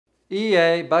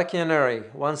E.A.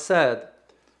 Bakianeri once said,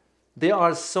 there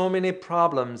are so many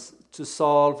problems to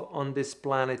solve on this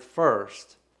planet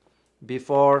first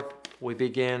before we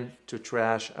begin to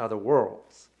trash other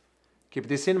worlds. Keep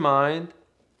this in mind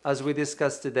as we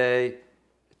discuss today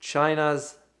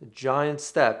China's giant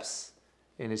steps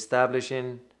in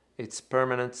establishing its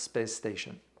permanent space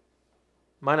station.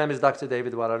 My name is Dr.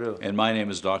 David Oualaalou. And my name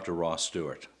is Dr. Ross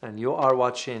Stewart. And you are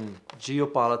watching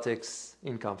Geopolitics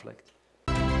in Conflict.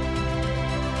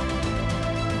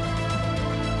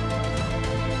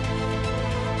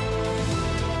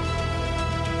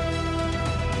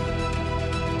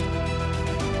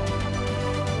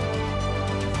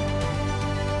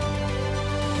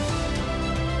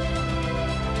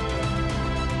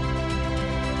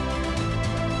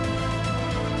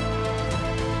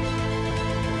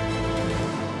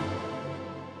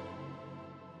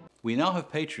 We now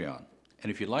have Patreon,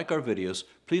 and if you like our videos,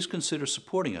 please consider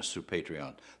supporting us through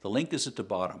Patreon. The link is at the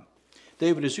bottom.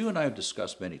 David, as you and I have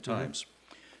discussed many times,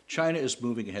 China is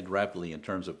moving ahead rapidly in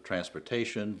terms of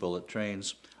transportation, bullet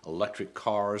trains, electric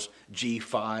cars,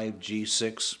 G5,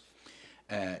 G6,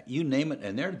 you name it,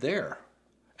 and they're there.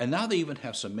 And now they even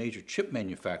have some major chip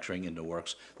manufacturing in the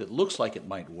works that looks like it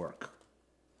might work.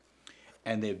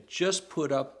 And they've just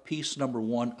put up piece number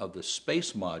 1 of the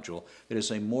space module that is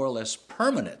a more or less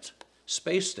permanent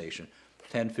space station.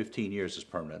 10, 15 years is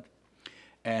permanent.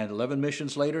 And 11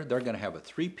 missions later, they're going to have a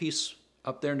 3-piece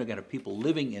up there, and they're going to have people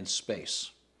living in space.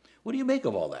 What do you make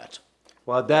of all that?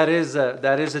 Well, that is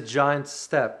a giant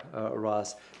step,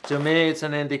 Ross. To me, it's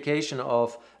an indication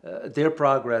of their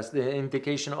progress, the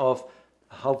indication of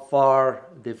how far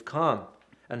they've come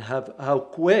and how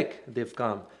quick they've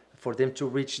come. For them to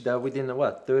reach that within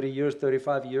what, 30 years,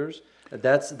 35 years,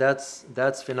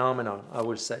 that's phenomenal, I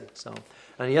would say. So,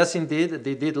 and yes, indeed,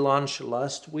 they did launch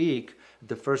last week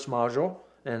the first module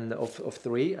and of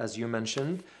 3, as you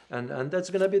mentioned, and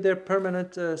that's going to be their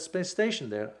permanent space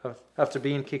station there after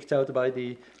being kicked out by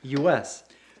the U.S.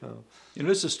 So. You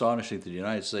know, it's astonishing that the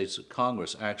United States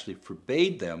Congress actually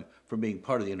forbade them from being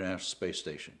part of the International Space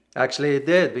Station. Actually, it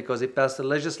did, because it passed a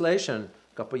legislation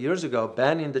a couple of years ago,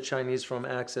 banning the Chinese from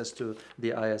access to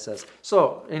the ISS.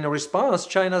 So, in a response,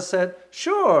 China said,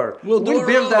 sure, we'll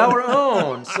build our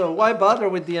own. So why bother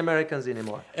with the Americans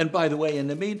anymore? And by the way, in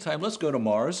the meantime, let's go to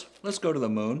Mars. Let's go to the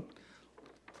moon.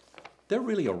 They're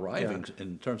really arriving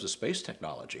in terms of space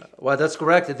technology. Well, that's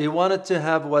correct. They wanted to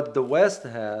have what the West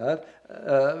had,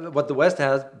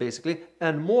 basically,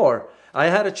 and more. I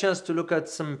had a chance to look at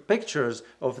some pictures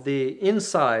of the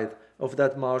inside of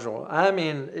that module. I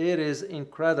mean, it is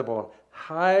incredible,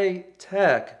 high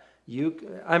tech.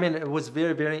 I was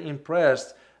very, very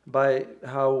impressed by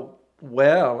how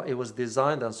well it was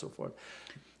designed and so forth.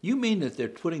 You mean that they're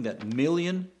putting that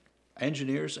million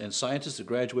engineers and scientists that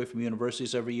graduate from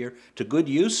universities every year to good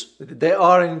use? They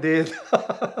are indeed.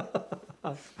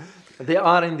 They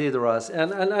are indeed, Russ.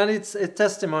 And it's a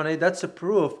testimony, that's a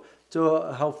proof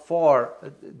to how far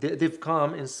they've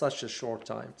come in such a short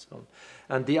time. So,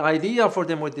 and the idea for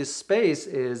them with this space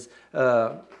is,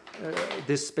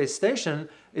 this space station,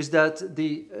 is that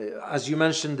as you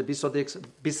mentioned,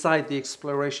 beside the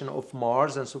exploration of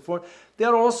Mars and so forth, they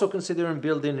are also considering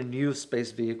building new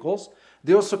space vehicles.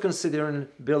 They're also considering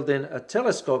building a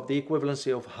telescope, the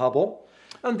equivalency of Hubble.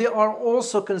 And they are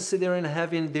also considering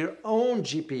having their own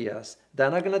GPS.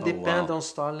 They're not going to depend on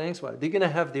Starlink's. They're going to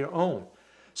have their own.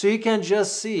 So you can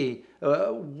just see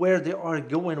where they are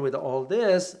going with all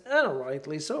this, and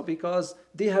rightly so, because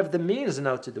they have the means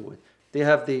now to do it. They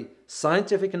have the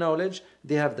scientific knowledge,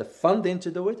 they have the funding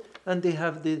to do it, and they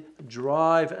have the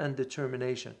drive and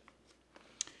determination.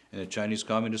 And the Chinese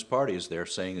Communist Party is there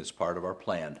saying it's part of our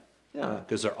plan. Yeah.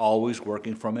 Because they're always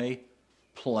working from a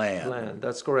plan.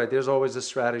 That's correct. There's always a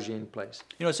strategy in place.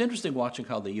 You know, it's interesting watching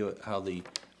how the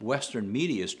Western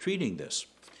media is treating this.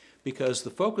 Because the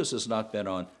focus has not been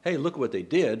on, hey, look what they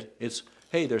did. It's,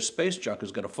 hey, their space junk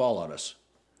is going to fall on us.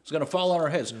 It's going to fall on our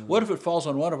heads. What if it falls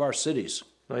on one of our cities?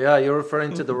 Oh, yeah, you're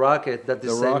referring to the rocket that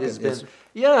has been.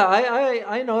 Yeah,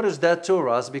 I noticed that too,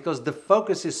 Ross, because the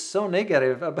focus is so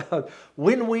negative about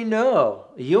when we know,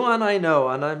 you and I know,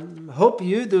 and I hope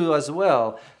you do as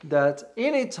well, that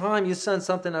any time you send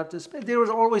something up to space, there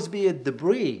will always be a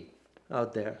debris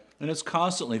out there. And it's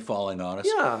constantly falling on us.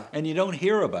 Yeah. And you don't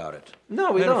hear about it.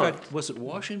 No, we don't. Matter of fact, was it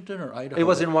Washington or Idaho? It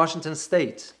was in Washington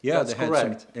State. Yeah, that's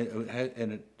correct.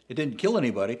 It didn't kill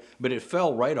anybody, but it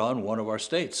fell right on one of our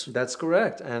states. That's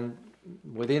correct. And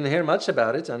we didn't hear much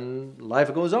about it, and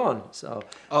life goes on. So.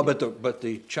 Oh, but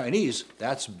the Chinese,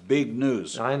 that's big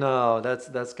news. I know. That's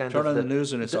kind of. Turn on the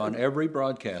news, and it's on every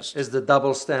broadcast. It's the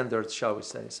double standard, shall we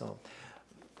say? So.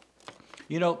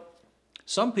 You know,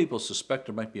 Some people suspect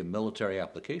there might be a military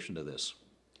application to this.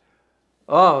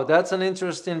 Oh, that's an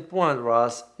interesting point,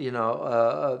 Ross.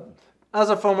 As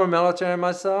a former military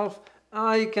myself,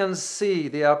 I can see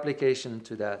the application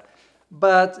to that.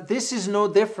 But this is no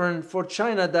different for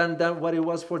China than what it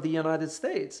was for the United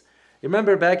States.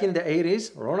 Remember back in the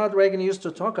 80s, Ronald Reagan used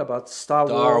to talk about Star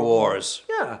Wars.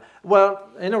 Yeah, well,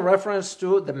 in a reference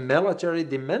to the military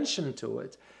dimension to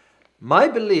it. My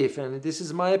belief, and this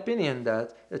is my opinion,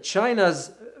 that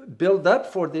China's build-up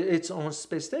for its own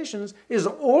space stations is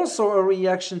also a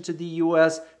reaction to the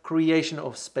U.S. creation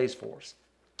of Space Force.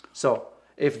 So,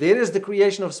 if there is the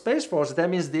creation of Space Force, that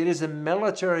means there is a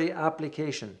military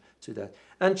application to that.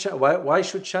 And why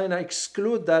should China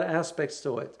exclude that aspect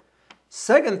to it?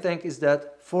 Second thing is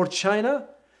that for China,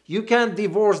 you can't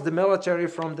divorce the military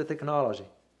from the technology.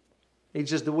 It's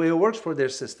just the way it works for their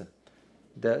system.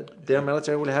 Their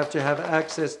military will have to have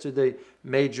access to the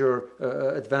major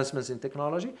advancements in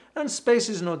technology, and space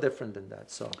is no different than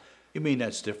that. So, you mean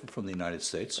that's different from the United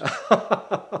States?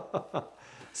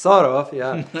 Sort of,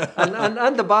 yeah.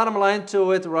 and the bottom line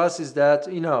to it, Russ, is that,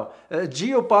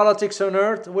 geopolitics on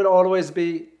Earth will always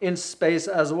be in space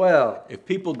as well. If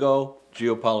people go,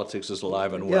 geopolitics is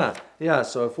alive and well. Yeah.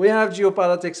 So if we have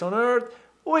geopolitics on Earth,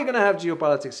 we're going to have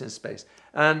geopolitics in space.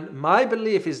 And my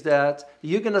belief is that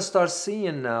you're going to start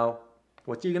seeing now,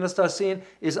 what you're going to start seeing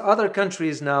is other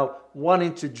countries now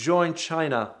wanting to join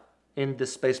China in the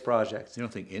space project. You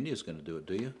don't think India's going to do it,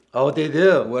 do you? Oh, they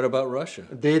do. What about Russia?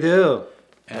 They do.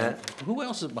 And who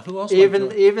else?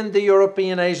 Even the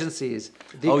European agencies,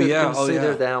 they could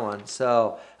consider yeah. that one.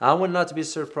 So I would not be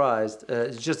surprised.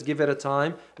 Just give it a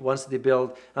time once they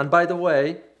build. And by the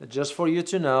way, just for you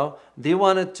to know,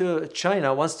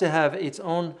 China wants to have its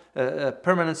own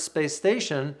permanent space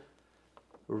station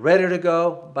ready to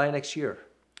go by next year.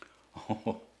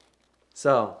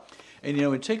 So. And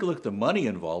when you take a look at the money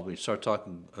involved, we start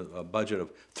talking a budget of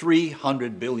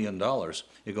 $300 billion.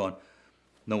 You're going,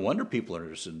 no wonder people are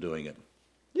interested in doing it.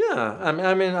 Yeah,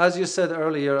 I mean, as you said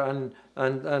earlier, and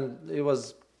it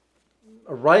was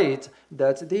right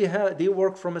that they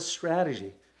work from a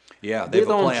strategy. Yeah, they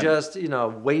don't just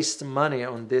waste money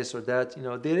on this or that.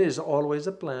 There is always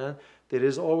a plan. There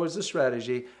is always a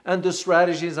strategy, and the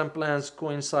strategies and plans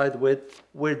coincide with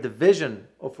where the vision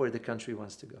of where the country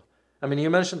wants to go. I mean, you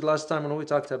mentioned last time when we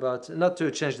talked about, not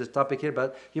to change the topic here,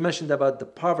 but you mentioned about the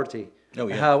poverty. Oh,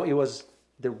 yeah. How it was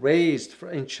raised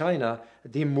in China,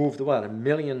 they moved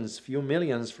few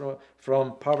millions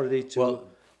from poverty to. Well,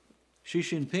 Xi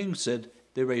Jinping said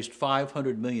they raised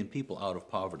 500 million people out of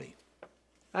poverty.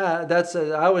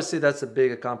 I would say that's a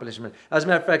big accomplishment. As a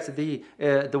matter of fact,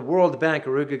 the World Bank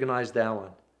recognized that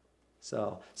one.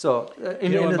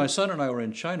 When my son and I were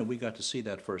in China, we got to see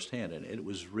that firsthand, and it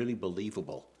was really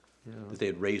believable that they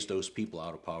had raised those people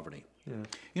out of poverty.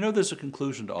 Yeah. There's a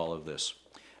conclusion to all of this,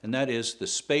 and that is the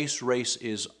space race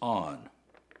is on.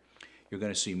 You're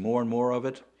going to see more and more of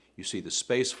it. You see the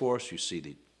Space Force, you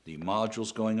see the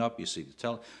modules going up, you see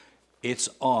it's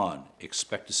on.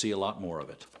 Expect to see a lot more of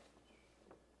it.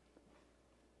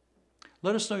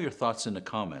 Let us know your thoughts in the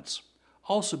comments.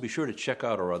 Also, be sure to check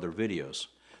out our other videos.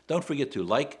 Don't forget to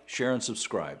like, share, and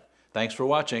subscribe. Thanks for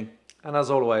watching. And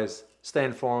as always, stay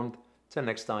informed. Till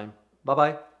next time.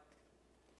 Bye-bye.